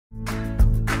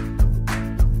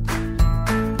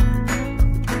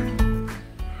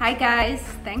Hi guys,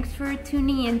 thanks for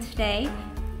tuning in today.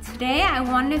 Today I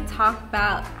want to talk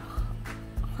about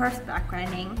horseback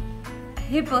riding,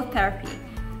 hippotherapy.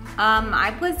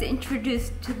 I was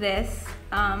introduced to this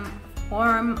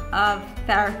form of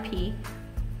therapy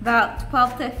about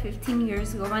 12 to 15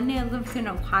 years ago when I lived in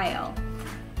Ohio.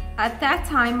 At that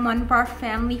time, one of our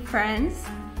family friends,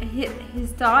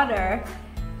 his daughter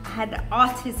had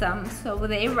autism, so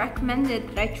they recommended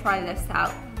that I try this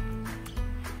out.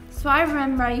 So I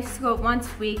remember I used to go once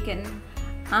a week, and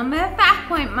at that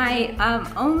point my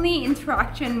only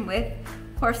interaction with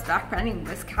horseback riding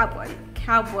was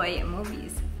cowboy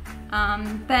movies.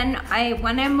 Then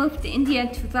when I moved to India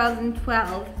in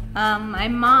 2012, my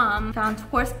mom found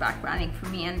horseback riding for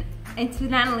me, and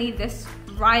incidentally this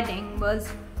riding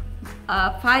was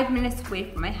 5 minutes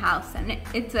away from my house, and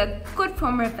it's a good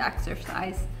form of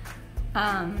exercise.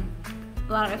 A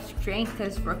lot of strength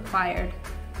is required.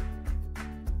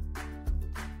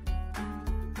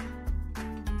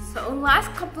 So last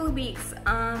couple of weeks,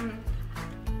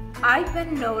 I've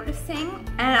been noticing,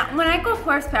 and when I go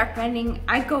horseback riding,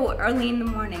 I go early in the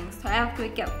morning, so I have to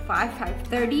wake up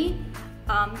 5:30,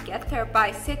 get there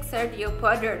by 6:30 or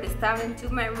quarter to 7, do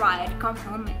my ride, come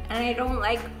home, and I don't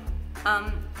like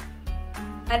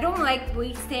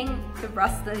wasting the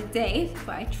rest of the day,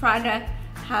 so I try to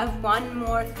have one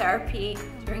more therapy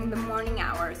during the morning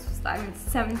hours, 7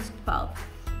 to 12.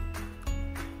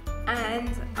 And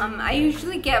I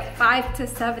usually get 5 to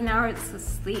 7 hours of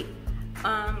sleep.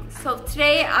 So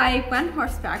today I went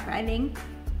horseback riding,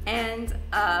 and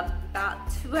about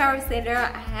 2 hours later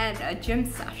I had a gym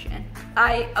session.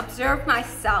 I observed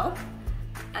myself,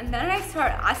 and then I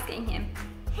started asking him,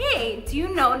 "Hey, do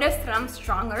you notice that I'm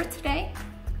stronger today?"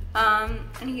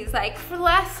 And he's like, for the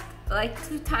last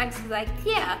 2 times, he's like,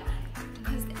 "Yeah,"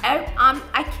 because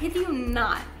I kid you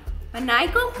not, when I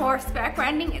go horseback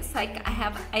riding, it's like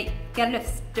I get a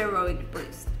steroid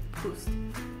boost.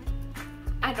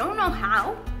 I don't know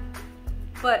how,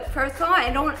 but first of all, I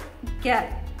don't get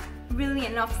really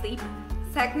enough sleep.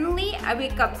 Secondly, I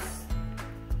wake up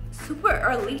super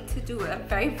early to do a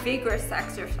very vigorous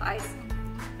exercise,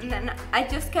 and then I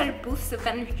just get a boost of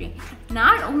energy.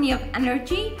 Not only of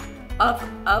energy, of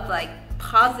like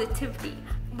positivity.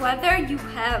 Whether you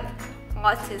have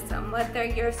autism, whether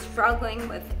you're struggling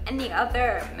with any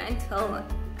other mental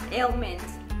ailment,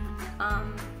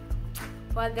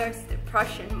 whether it's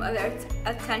depression, whether it's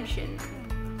attention,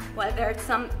 whether it's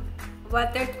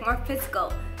more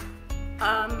physical.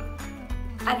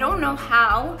 I don't know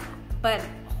how, but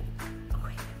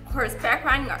horseback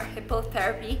riding or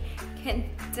hippotherapy can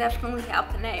definitely help,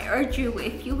 and I urge you,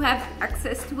 if you have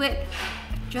access to it,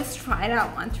 just try it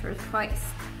out once or twice.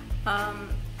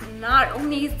 Not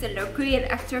only is it a great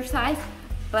exercise,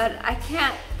 but I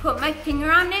can't put my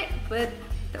finger on it, but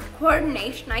the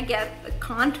coordination I get, the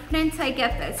confidence I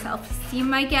get, the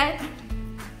self-esteem I get,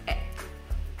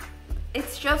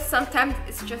 it's just, sometimes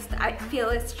it's just, I feel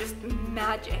it's just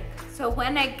magic. So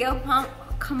when I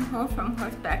come home from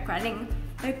horseback riding,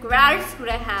 the gratitude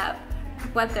I have,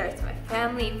 whether it's my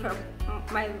family, for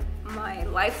my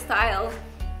lifestyle,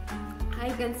 I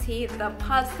can see the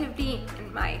positivity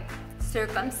in my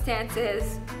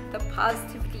circumstances, the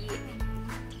positivity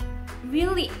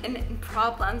really in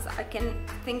problems. I can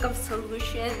think of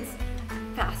solutions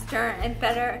faster and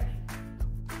better.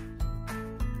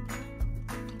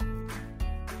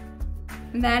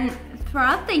 And then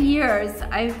throughout the years,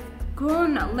 I've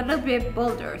grown a little bit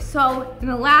bolder. So in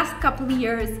the last couple of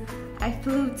years, I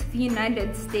flew to the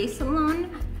United States alone.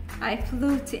 I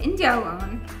flew to India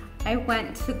alone. I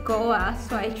went to Goa,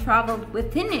 so I traveled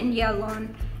within India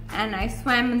alone, and I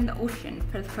swam in the ocean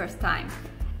for the first time.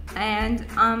 And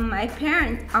my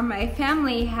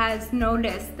family has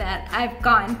noticed that I've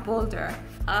gotten bolder.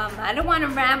 I don't want to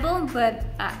ramble, but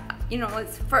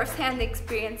it's first-hand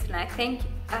experience, and I think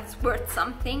that's worth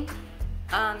something.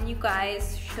 You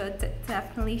guys should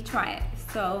definitely try it.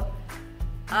 So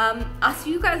I'll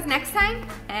see you guys next time,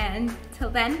 and till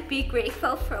then, be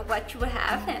grateful for what you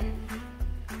have, and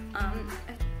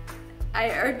I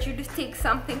urge you to take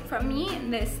something from me in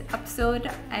this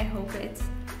episode. I hope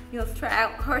you'll try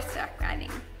out horseback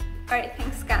riding. Alright,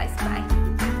 thanks guys, bye.